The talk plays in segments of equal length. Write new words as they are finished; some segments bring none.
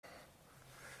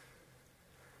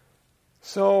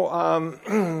So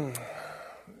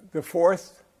the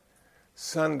fourth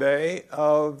Sunday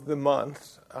of the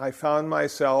month, I found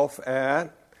myself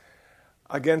at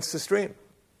Against the Stream.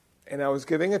 And I was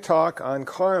giving a talk on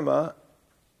karma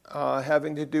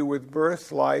having to do with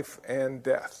birth, life, and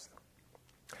death.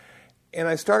 And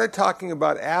I started talking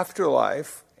about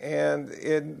afterlife, and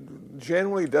it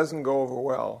generally doesn't go over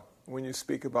well when you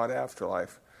speak about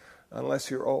afterlife,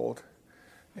 unless you're old.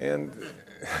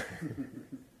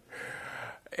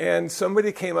 And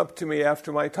somebody came up to me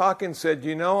after my talk and said,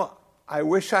 I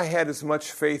wish I had as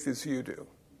much faith as you do,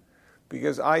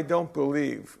 because I don't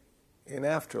believe in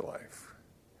afterlife.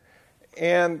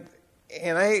 And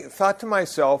I thought to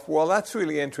myself, well, that's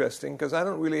really interesting, because I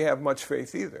don't really have much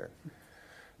faith either.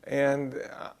 And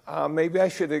maybe I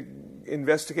should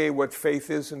investigate what faith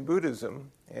is in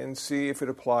Buddhism and see if it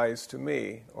applies to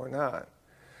me or not.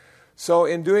 So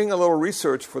in doing a little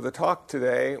research for the talk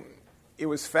today, it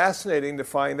was fascinating to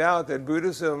find out that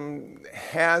Buddhism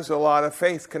has a lot of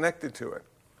faith connected to it.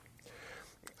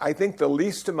 I think the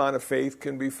least amount of faith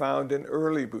can be found in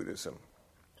early Buddhism.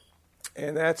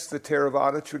 And that's the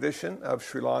Theravada tradition of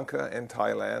Sri Lanka and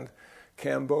Thailand,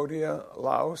 Cambodia,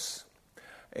 Laos.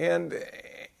 And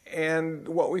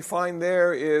what we find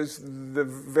there is the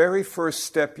very first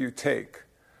step you take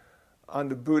on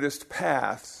the Buddhist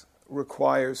path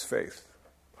requires faith.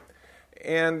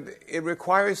 And it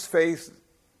requires faith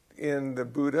in the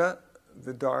Buddha,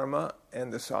 the Dharma,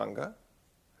 and the Sangha.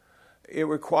 It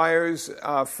requires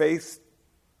faith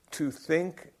to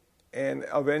think and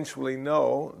eventually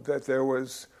know that there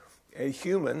was a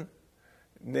human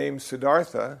named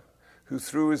Siddhartha who,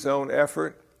 through his own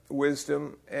effort,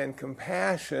 wisdom, and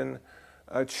compassion,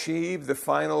 achieved the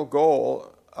final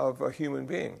goal of a human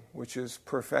being, which is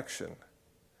perfection.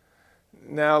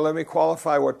 Now, let me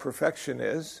qualify what perfection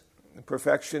is.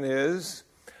 Perfection is,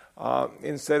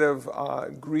 instead of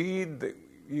greed,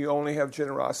 you only have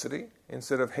generosity.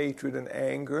 Instead of hatred and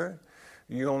anger,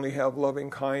 you only have loving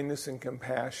kindness and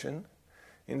compassion.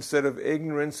 Instead of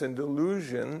ignorance and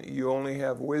delusion, you only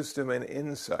have wisdom and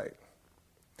insight.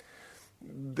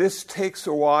 This takes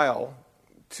a while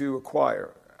to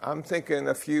acquire. I'm thinking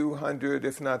a few hundred,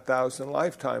 if not 1,000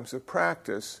 lifetimes of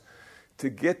practice to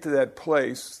get to that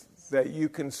place that you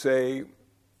can say,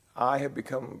 I have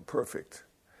become perfect.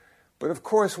 But of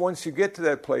course, once you get to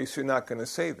that place, you're not going to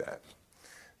say that.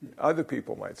 Other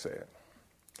people might say it.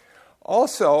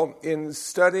 Also, in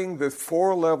studying the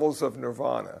 4 levels of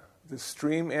nirvana, the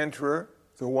stream enterer,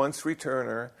 the once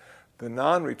returner, the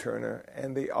non-returner,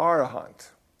 and the arahant,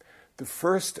 the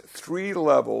first 3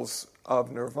 levels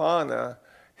of nirvana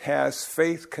has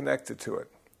faith connected to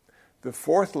it. The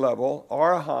 4th level,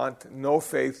 arahant, no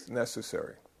faith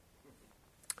necessary.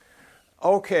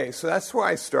 Okay, so that's where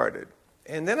I started.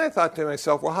 And then I thought to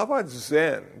myself, well, how about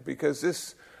Zen? Because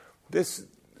this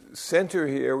center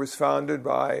here was founded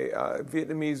by a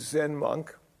Vietnamese Zen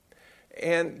monk.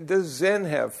 And does Zen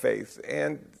have faith?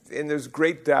 And there's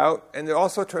great doubt, and it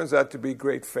also turns out to be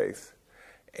great faith.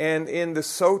 And in the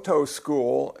Soto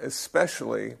school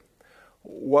especially,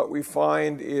 what we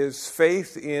find is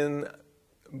faith in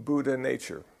Buddha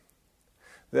nature.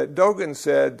 That Dogen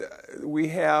said, we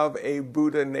have a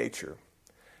Buddha nature.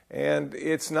 And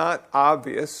it's not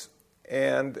obvious,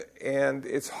 and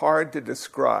it's hard to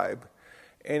describe.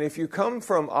 And if you come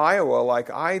from Iowa like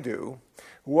I do,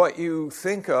 what you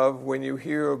think of when you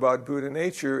hear about Buddha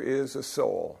nature is a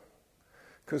soul.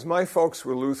 Because my folks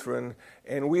were Lutheran,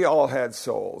 and we all had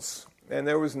souls, and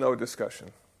there was no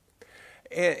discussion.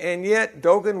 And yet,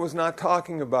 Dogen was not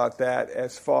talking about that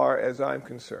as far as I'm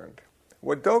concerned.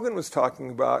 What Dogen was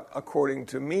talking about, according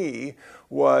to me,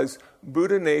 was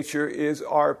Buddha nature is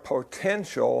our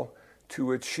potential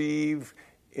to achieve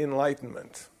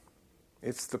enlightenment.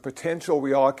 It's the potential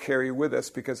we all carry with us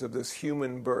because of this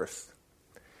human birth.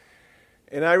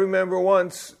 And I remember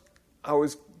once I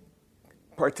was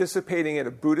participating in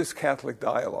a Buddhist Catholic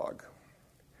dialogue.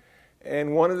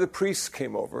 And one of the priests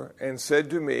came over and said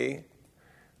to me,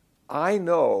 I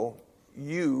know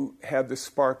you have the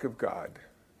spark of God.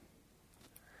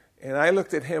 And I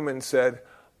looked at him and said,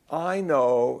 I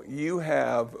know you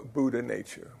have Buddha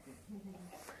nature.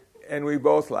 And we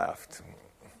both laughed.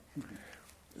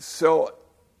 So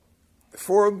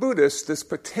for a Buddhist, this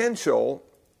potential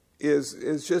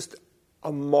is just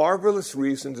a marvelous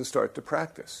reason to start to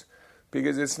practice,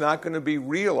 because it's not going to be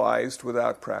realized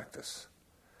without practice.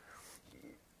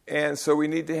 And so we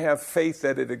need to have faith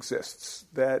that it exists,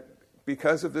 that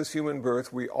because of this human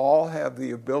birth, we all have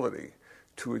the ability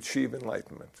to achieve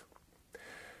enlightenment.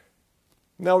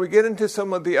 Now we get into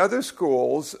some of the other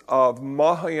schools of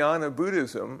Mahayana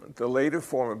Buddhism, the later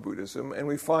form of Buddhism, and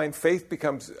we find faith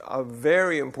becomes a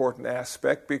very important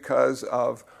aspect because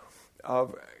of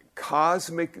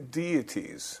cosmic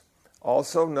deities,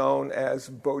 also known as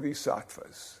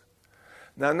bodhisattvas.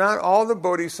 Now, not all the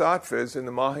bodhisattvas in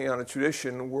the Mahayana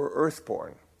tradition were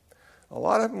earthborn. A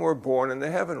lot of them were born in the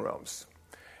heaven realms.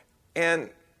 And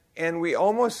we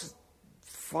almost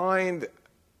find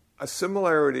a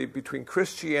similarity between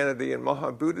Christianity and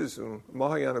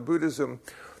Mahayana Buddhism,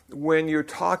 when you're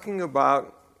talking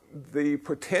about the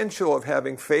potential of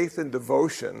having faith and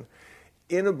devotion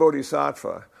in a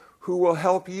bodhisattva who will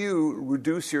help you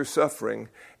reduce your suffering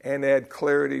and add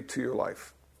clarity to your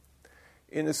life.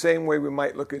 In the same way we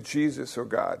might look at Jesus or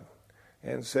God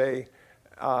and say,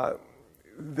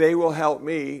 they will help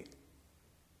me.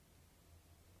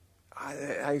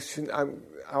 I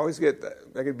always I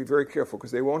got to be very careful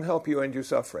because they won't help you end your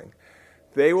suffering.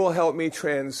 They will help me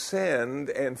transcend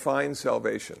and find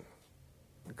salvation,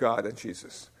 God and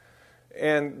Jesus.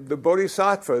 And the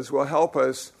bodhisattvas will help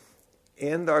us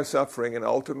end our suffering and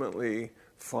ultimately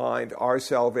find our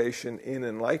salvation in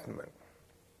enlightenment.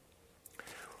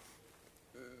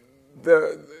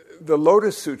 The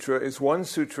Lotus Sutra is one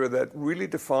sutra that really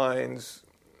defines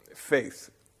faith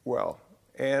well.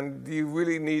 And you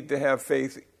really need to have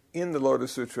faith in the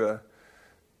Lotus Sutra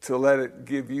to let it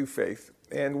give you faith.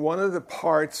 And one of the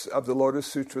parts of the Lotus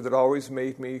Sutra that always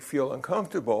made me feel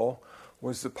uncomfortable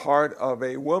was the part of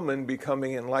a woman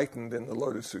becoming enlightened in the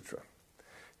Lotus Sutra.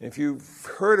 If you've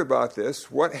heard about this,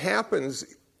 what happens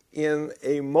in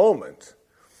a moment,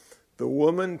 the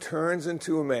woman turns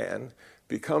into a man,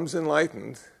 becomes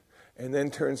enlightened, and then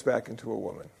turns back into a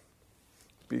woman.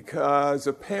 Because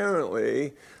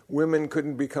apparently women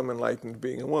couldn't become enlightened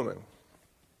being a woman.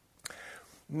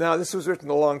 Now, this was written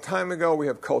a long time ago. We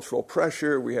have cultural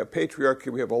pressure, we have patriarchy,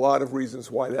 we have a lot of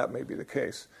reasons why that may be the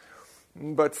case.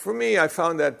 But for me, I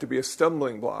found that to be a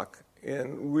stumbling block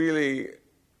in really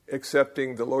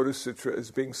accepting the Lotus Sutra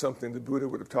as being something the Buddha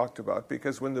would have talked about.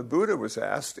 Because when the Buddha was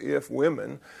asked if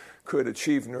women could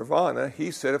achieve nirvana,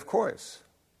 he said, of course.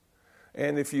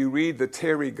 And if you read the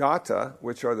Therigatha,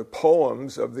 which are the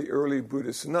poems of the early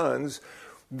Buddhist nuns,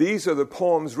 these are the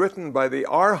poems written by the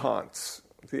Arhants,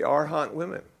 the Arhat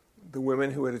women, the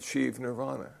women who had achieved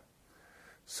nirvana.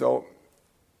 So,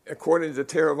 according to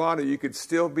Theravada, you could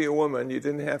still be a woman, you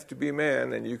didn't have to be a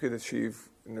man, and you could achieve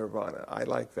nirvana. I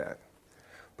like that.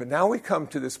 But now we come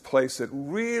to this place that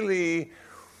really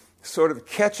sort of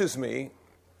catches me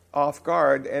off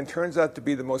guard and turns out to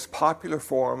be the most popular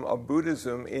form of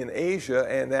Buddhism in Asia,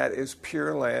 and that is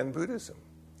Pure Land Buddhism.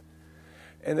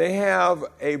 And they have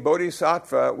a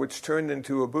bodhisattva which turned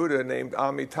into a Buddha named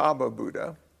Amitabha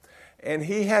Buddha, and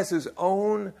he has his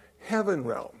own heaven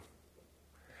realm.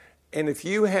 And if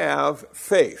you have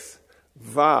faith,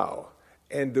 vow,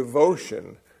 and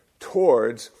devotion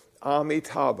towards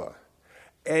Amitabha,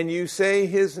 and you say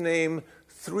his name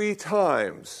 3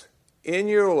 times in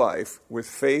your life with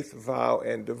faith, vow,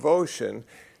 and devotion,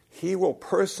 he will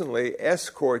personally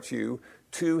escort you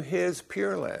to his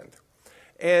Pure Land.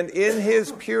 And in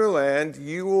his Pure Land,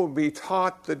 you will be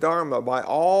taught the Dharma by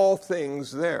all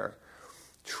things there.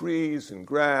 Trees and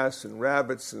grass and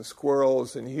rabbits and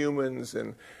squirrels and humans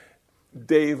and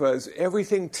devas.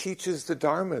 Everything teaches the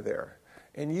Dharma there.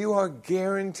 And you are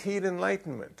guaranteed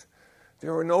enlightenment.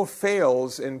 There are no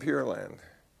fails in Pure Land.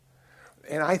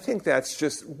 And I think that's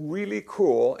just really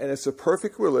cool, and it's a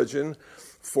perfect religion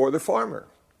for the farmer.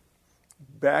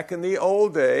 Back in the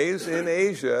old days in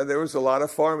Asia, there was a lot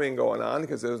of farming going on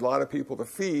because there was a lot of people to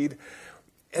feed,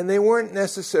 and they weren't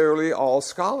necessarily all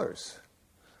scholars.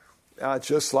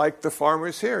 Just like the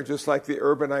farmers here, just like the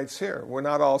urbanites here. We're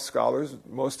not all scholars.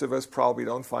 Most of us probably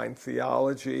don't find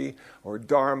theology or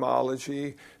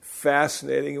dharmology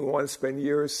fascinating. We want to spend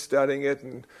years studying it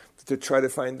and to try to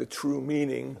find the true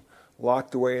meaning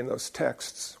locked away in those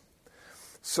texts.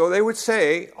 So they would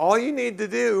say, all you need to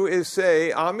do is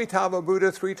say Amitabha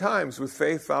Buddha 3 times with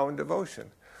faith, vow, and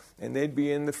devotion. And they'd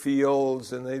be in the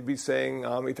fields and they'd be saying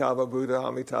Amitabha Buddha,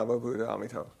 Amitabha Buddha,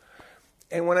 Amitabha.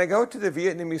 And when I go to the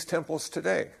Vietnamese temples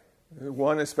today,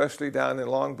 one especially down in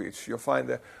Long Beach, you'll find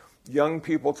the young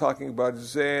people talking about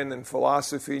Zen and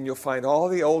philosophy, and you'll find all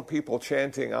the old people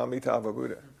chanting Amitabha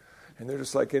Buddha. And they're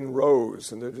just like in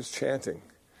rows, and they're just chanting.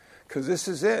 Because this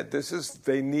is it.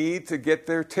 They need to get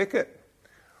their ticket.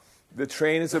 The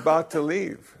train is about to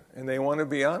leave, and they want to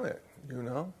be on it, you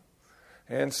know.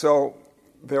 And so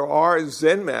there are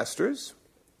Zen masters,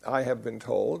 I have been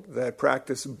told, that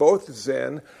practice both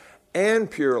Zen and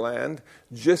Pure Land,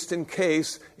 just in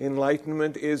case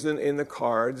enlightenment isn't in the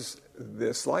cards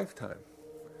this lifetime.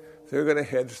 they're going to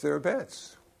hedge their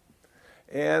bets.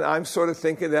 And I'm sort of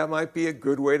thinking that might be a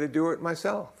good way to do it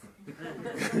myself.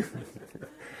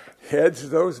 Hedge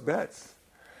those bets.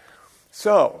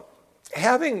 So,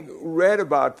 having read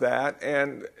about that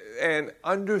and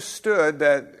understood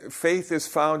that faith is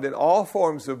found in all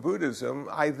forms of Buddhism,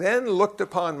 I then looked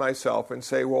upon myself and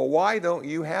say, well, why don't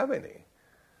you have any?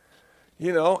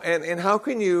 You know, and how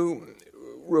can you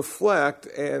reflect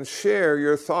and share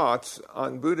your thoughts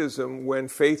on Buddhism when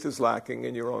faith is lacking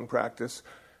in your own practice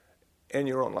and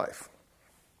your own life?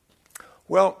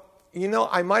 Well, you know,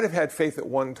 I might have had faith at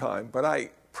one time, but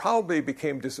I probably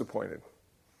became disappointed.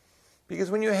 Because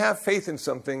when you have faith in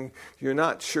something, you're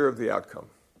not sure of the outcome.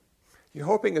 You're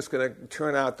hoping it's going to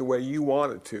turn out the way you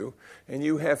want it to, and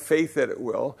you have faith that it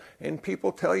will, and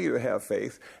people tell you to have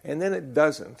faith, and then it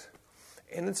doesn't.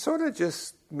 And it sort of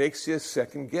just makes you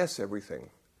second guess everything,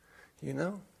 you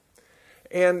know?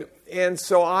 And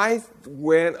so I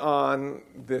went on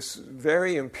this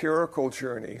very empirical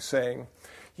journey saying,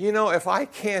 you know, if I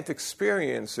can't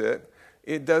experience it,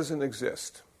 it doesn't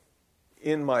exist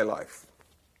in my life.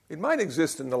 It might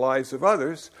exist in the lives of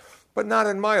others, but not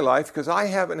in my life because I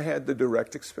haven't had the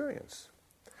direct experience.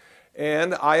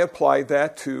 And I applied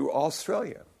that to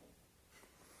Australia.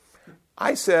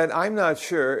 I said, I'm not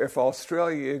sure if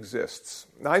Australia exists.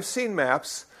 Now, I've seen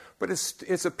maps, but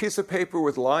it's a piece of paper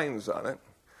with lines on it,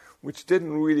 which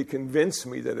didn't really convince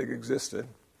me that it existed.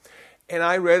 And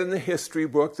I read in the history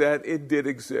book that it did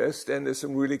exist, and there's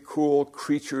some really cool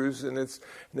creatures, and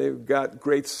they've got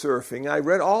great surfing. I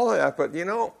read all of that, but you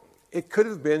know, it could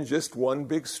have been just one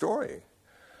big story.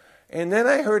 And then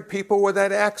I heard people with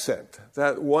that accent,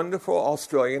 that wonderful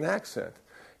Australian accent.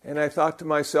 And I thought to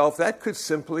myself, that could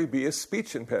simply be a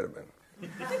speech impediment.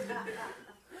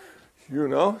 You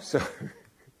know?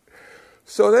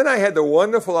 So then I had the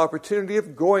wonderful opportunity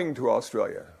of going to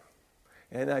Australia.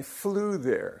 And I flew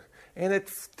there. And it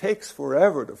takes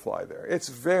forever to fly there. It's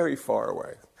very far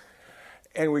away.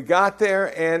 And we got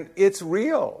there, and it's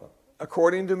real.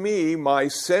 According to me, my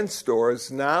sense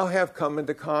doors now have come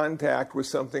into contact with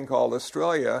something called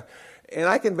Australia, and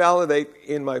I can validate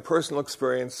in my personal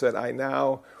experience that I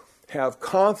now have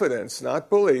confidence, not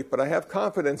belief, but I have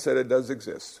confidence that it does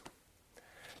exist.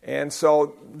 And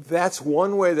so that's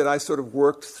one way that I sort of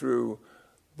worked through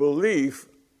belief.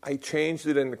 I changed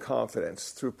it into confidence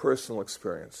through personal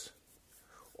experience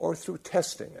or through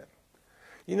testing it.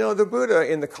 You know, the Buddha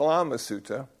in the Kalama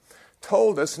Sutta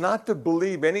told us not to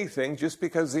believe anything just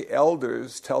because the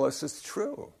elders tell us it's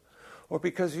true, or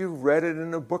because you read it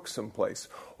in a book someplace,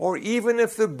 or even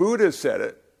if the Buddha said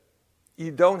it,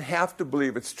 you don't have to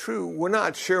believe it's true. We're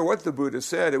not sure what the Buddha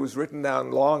said. It was written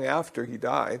down long after he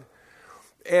died.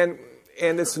 And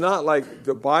it's not like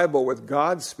the Bible with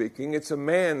God speaking. It's a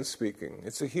man speaking.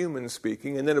 It's a human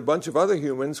speaking. And then a bunch of other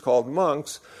humans called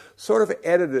monks sort of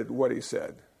edited what he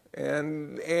said.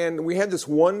 And we had this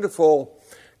wonderful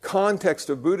context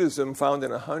of Buddhism found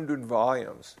in 100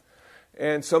 volumes.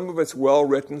 And some of it's well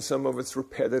written, some of it's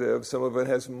repetitive, some of it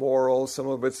has morals, some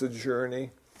of it's a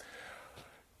journey.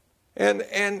 And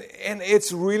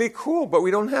it's really cool, but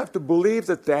we don't have to believe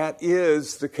that that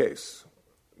is the case,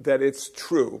 that it's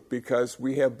true, because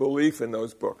we have belief in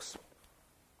those books.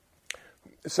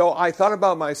 So I thought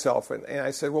about myself, and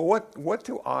I said, well, what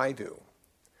do I do?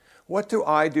 What do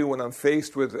I do when I'm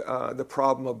faced with the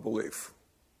problem of belief?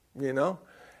 You know?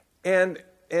 And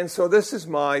so this is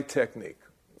my technique,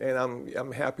 and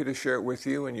I'm happy to share it with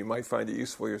you, and you might find it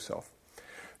useful yourself.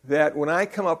 That when I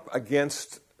come up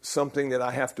against something that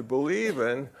I have to believe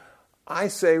in, I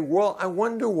say, well, I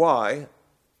wonder why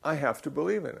I have to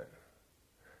believe in it.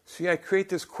 See, I create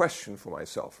this question for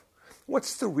myself.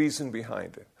 What's the reason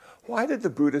behind it? Why did the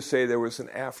Buddha say there was an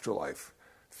afterlife?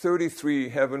 33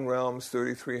 heaven realms,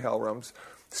 33 hell realms,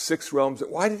 6 realms.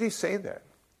 Why did he say that?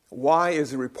 Why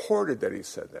is it reported that he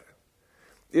said that?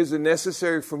 Is it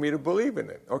necessary for me to believe in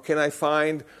it? Or can I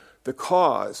find the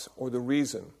cause or the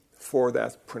reason for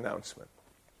that pronouncement?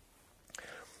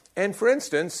 And for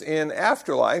instance, in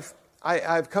afterlife,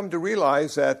 I've come to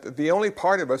realize that the only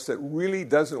part of us that really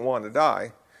doesn't want to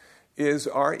die is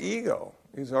our ego,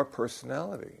 is our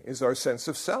personality, is our sense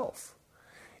of self.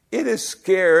 It is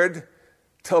scared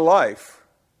to life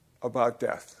about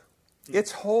death.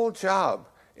 Its whole job,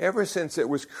 ever since it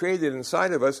was created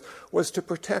inside of us, was to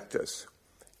protect us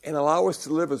and allow us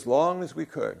to live as long as we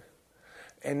could.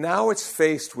 And now it's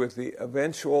faced with the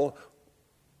eventual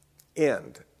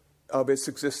end of its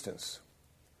existence.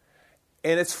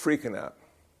 And it's freaking out.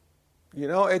 You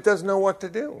know, it doesn't know what to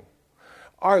do.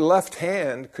 Our left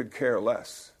hand could care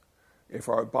less if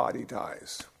our body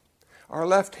dies. Our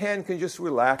left hand can just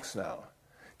relax now.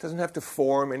 Doesn't have to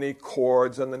form any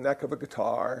chords on the neck of a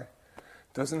guitar.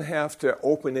 Doesn't have to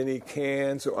open any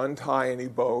cans or untie any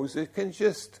bows. It can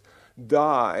just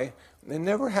die and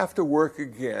never have to work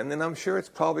again. And I'm sure it's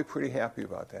probably pretty happy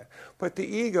about that. But the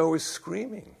ego is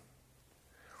screaming.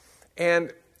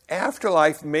 And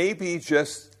afterlife may be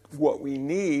just what we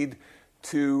need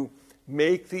to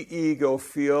make the ego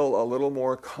feel a little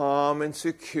more calm and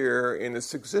secure in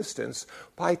its existence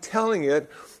by telling it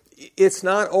it's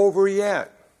not over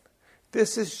yet.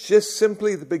 This is just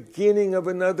simply the beginning of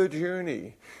another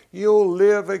journey. You'll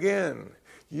live again.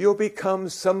 You'll become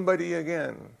somebody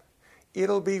again.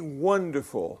 It'll be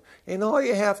wonderful. And all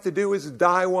you have to do is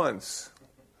die once.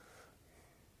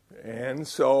 And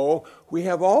so we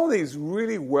have all these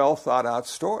really well thought out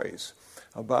stories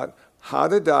about how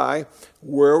to die,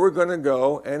 where we're going to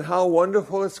go, and how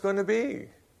wonderful it's going to be.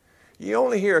 You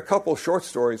only hear a couple short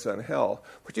stories on hell,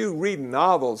 but you read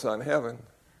novels on heaven.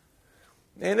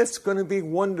 And it's going to be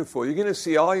wonderful. You're going to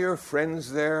see all your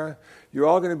friends there. You're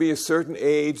all going to be a certain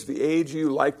age, the age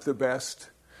you like the best.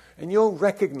 And you'll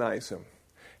recognize them.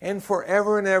 And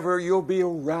forever and ever, you'll be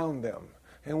around them.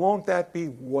 And won't that be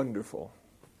wonderful?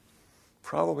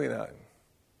 Probably not.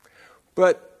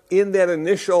 But in that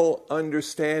initial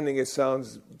understanding, it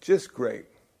sounds just great.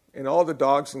 And all the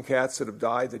dogs and cats that have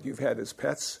died that you've had as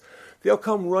pets, they'll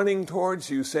come running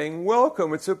towards you saying,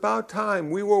 "Welcome, it's about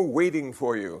time. We were waiting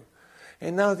for you."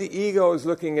 And now the ego is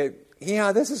looking at,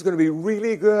 yeah, this is going to be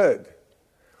really good.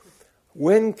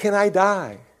 When can I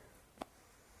die?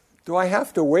 Do I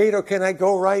have to wait or can I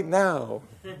go right now?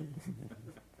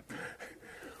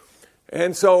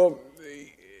 And so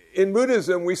in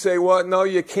Buddhism, we say, well, no,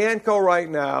 you can't go right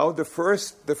now. The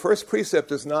first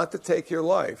precept is not to take your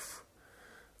life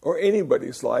or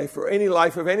anybody's life or any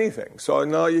life of anything. So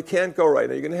no, you can't go right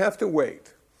now. You're going to have to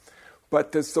wait.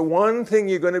 But that's the one thing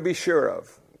you're going to be sure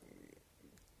of.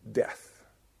 Death.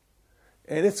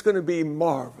 And it's going to be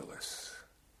marvelous.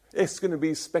 It's going to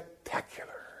be spectacular.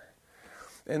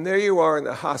 And there you are in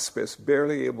the hospice,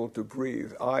 barely able to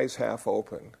breathe, eyes half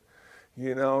open.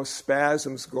 You know,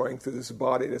 spasms going through this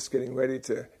body that's getting ready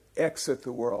to exit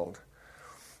the world.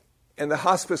 And the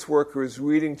hospice worker is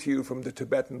reading to you from the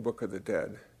Tibetan Book of the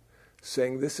Dead,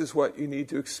 saying this is what you need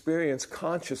to experience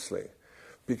consciously.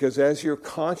 Because as your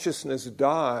consciousness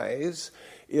dies,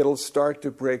 it'll start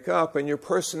to break up, and your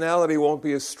personality won't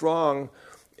be as strong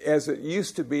as it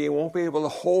used to be. It won't be able to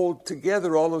hold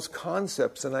together all those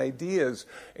concepts and ideas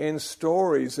and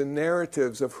stories and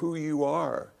narratives of who you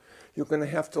are. You're going to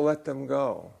have to let them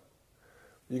go.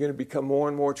 You're going to become more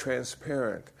and more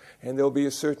transparent, and there'll be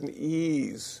a certain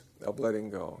ease of letting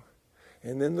go.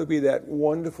 And then there'll be that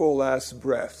wonderful last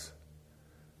breath,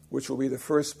 which will be the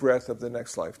first breath of the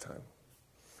next lifetime.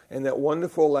 And that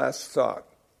wonderful last thought,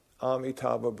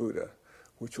 Amitabha Buddha,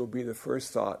 which will be the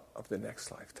first thought of the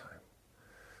next lifetime.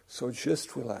 So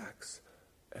just relax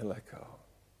and let go.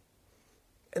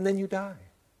 And then you die.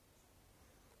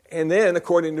 And then,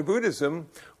 according to Buddhism,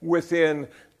 within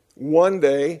 1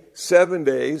 day, 7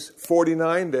 days,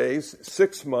 49 days,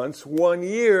 6 months, 1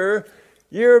 year,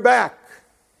 you're back.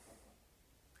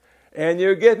 And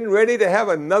you're getting ready to have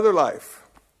another life.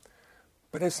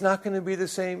 But it's not going to be the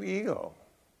same ego.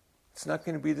 It's not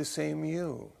going to be the same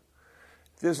you.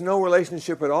 There's no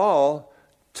relationship at all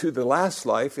to the last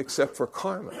life except for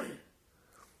karma.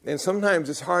 And sometimes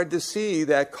it's hard to see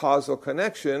that causal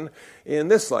connection in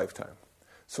this lifetime.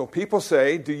 So people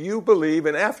say, do you believe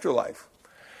in afterlife?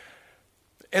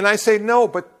 And I say, no,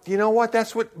 but you know what?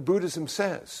 That's what Buddhism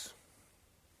says.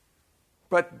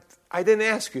 But I didn't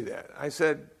ask you that. I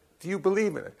said, do you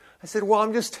believe in it? I said, well,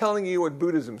 I'm just telling you what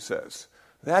Buddhism says.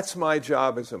 That's my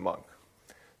job as a monk,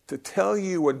 to tell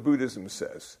you what Buddhism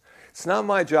says. It's not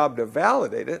my job to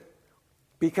validate it,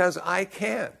 because I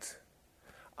can't.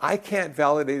 I can't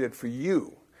validate it for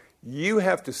you. You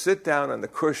have to sit down on the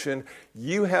cushion.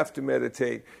 You have to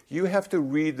meditate. You have to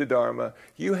read the Dharma.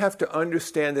 You have to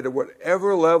understand it at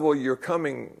whatever level you're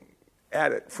coming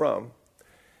at it from.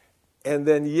 And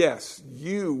then, yes,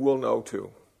 you will know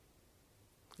too.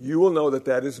 You will know that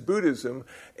that is Buddhism,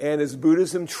 and is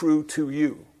Buddhism true to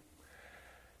you?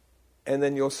 And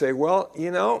then you'll say, well,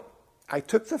 you know, I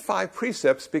took the 5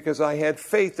 precepts because I had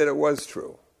faith that it was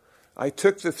true. I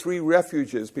took the 3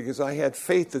 refuges because I had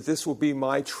faith that this will be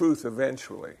my truth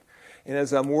eventually. And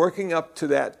as I'm working up to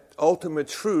that ultimate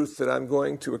truth that I'm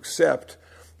going to accept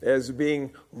as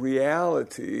being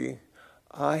reality,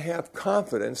 I have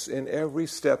confidence in every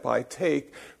step I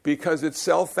take because it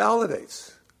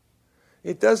self-validates.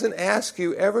 It doesn't ask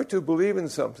you ever to believe in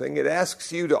something. It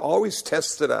asks you to always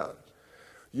test it out.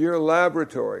 Your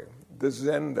laboratory, the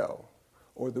Zendo,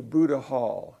 or the Buddha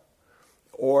Hall,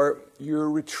 or your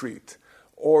retreat,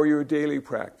 or your daily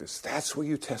practice. That's where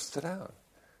you test it out.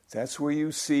 That's where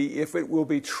you see if it will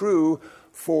be true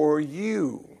for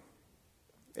you.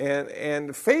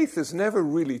 And faith is never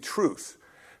really truth.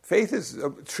 Faith is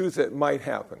a truth that might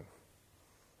happen.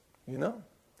 You know?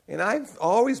 And I've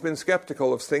always been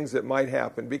skeptical of things that might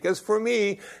happen because for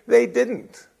me, they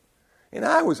didn't. And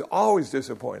I was always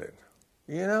disappointed.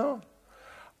 You know?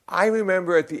 I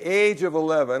remember at the age of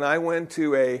 11, I went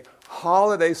to a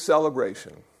holiday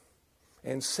celebration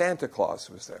and Santa Claus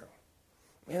was there.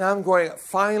 And I'm going,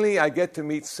 finally I get to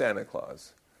meet Santa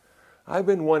Claus. I've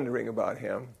been wondering about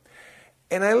him.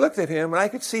 And I looked at him and I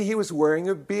could see he was wearing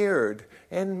a beard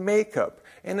and makeup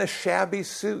and a shabby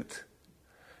suit.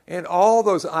 And all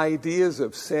those ideas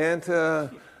of Santa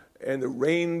and the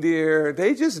reindeer,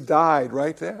 they just died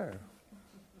right there.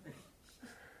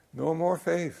 No more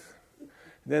faith.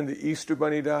 Then the Easter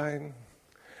Bunny died.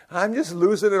 I'm just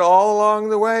losing it all along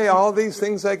the way. All these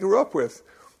things I grew up with,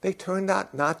 they turned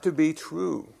out not to be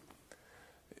true.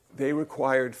 They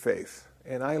required faith.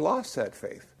 And I lost that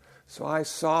faith. So I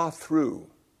saw through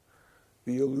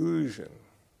the illusion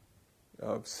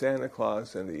of Santa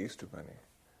Claus and the Easter Bunny.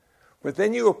 But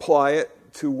then you apply it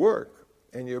to work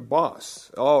and your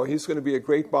boss. Oh, he's going to be a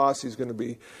great boss. He's going to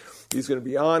be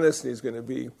honest, and he's going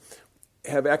to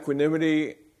have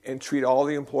equanimity and treat all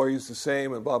the employees the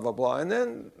same and blah, blah, blah. And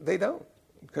then they don't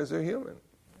because they're human.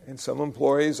 And some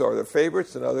employees are the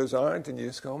favorites and others aren't. And you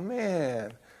just go,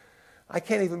 man, I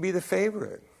can't even be the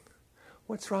favorite.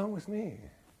 What's wrong with me?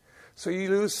 So you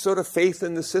lose sort of faith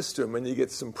in the system, and you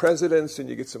get some presidents, and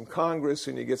you get some Congress,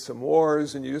 and you get some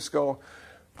wars, and you just go,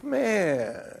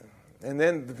 man. And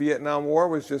then the Vietnam War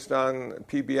was just on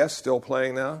PBS, still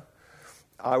playing now.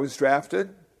 I was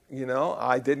drafted. You know,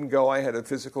 I didn't go. I had a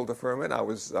physical deferment. I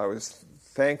was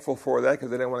thankful for that because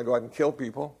I didn't want to go out and kill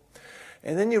people.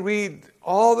 And then you read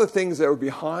all the things that were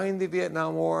behind the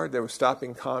Vietnam War. They were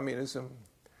stopping communism.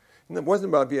 And it wasn't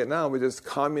about Vietnam, but just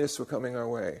communists were coming our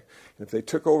way. And if they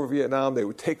took over Vietnam, they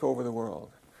would take over the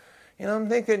world. And I'm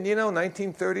thinking,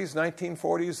 1930s,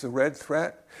 1940s, the Red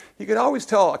Threat. You could always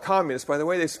tell a communist by the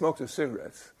way they smoked their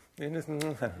cigarettes. And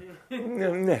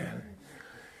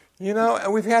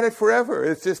we've had it forever.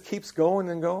 It just keeps going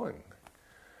and going.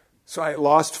 So I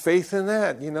lost faith in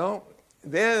that,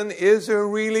 Then is there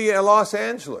really a Los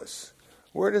Angeles?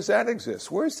 Where does that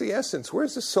exist? Where's the essence?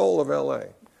 Where's the soul of LA?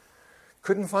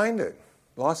 Couldn't find it.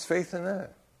 Lost faith in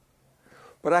that.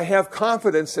 But I have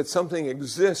confidence that something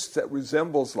exists that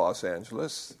resembles Los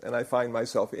Angeles, and I find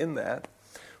myself in that,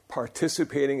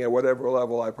 participating at whatever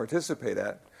level I participate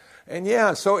at. And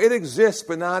so it exists,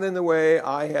 but not in the way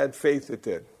I had faith it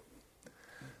did.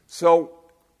 So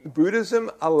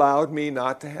Buddhism allowed me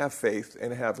not to have faith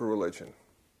and have a religion.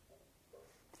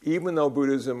 Even though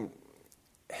Buddhism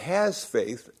has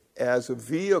faith as a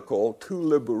vehicle to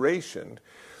liberation,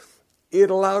 it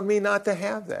allowed me not to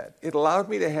have that. It allowed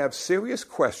me to have serious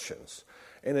questions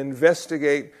and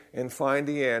investigate and find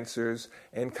the answers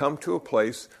and come to a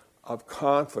place of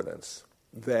confidence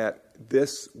that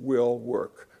this will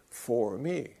work for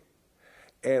me.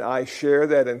 And I share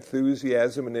that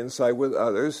enthusiasm and insight with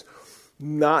others,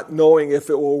 not knowing if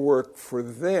it will work for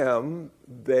them.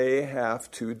 They have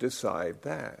to decide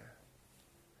that.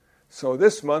 So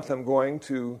this month I'm going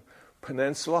to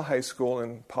Peninsula High School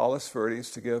in Palos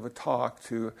Verdes to give a talk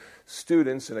to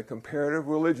students in a comparative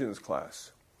religions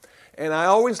class. And I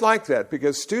always like that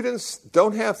because students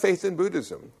don't have faith in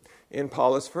Buddhism in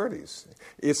Palos Verdes.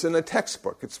 It's in a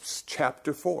textbook. It's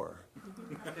chapter 4.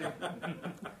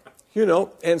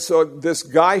 And so this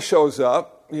guy shows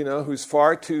up, who's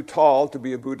far too tall to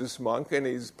be a Buddhist monk, and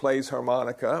he plays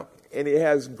harmonica, and he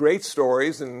has great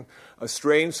stories and a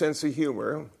strange sense of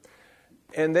humor.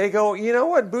 And they go, you know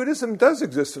what? Buddhism does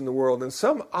exist in the world in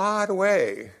some odd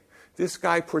way. This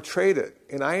guy portrayed it,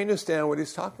 and I understand what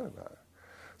he's talking about.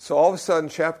 So all of a sudden,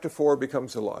 chapter 4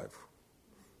 becomes alive,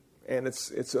 and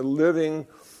it's a living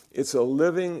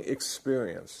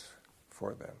experience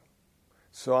for them.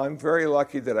 So I'm very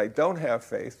lucky that I don't have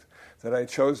faith, that I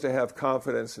chose to have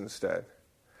confidence instead,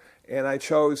 and I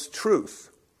chose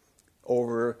truth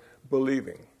over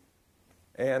believing,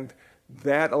 and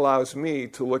that allows me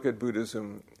to look at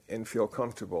Buddhism and feel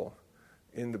comfortable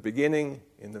in the beginning,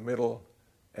 in the middle,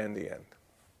 and the end.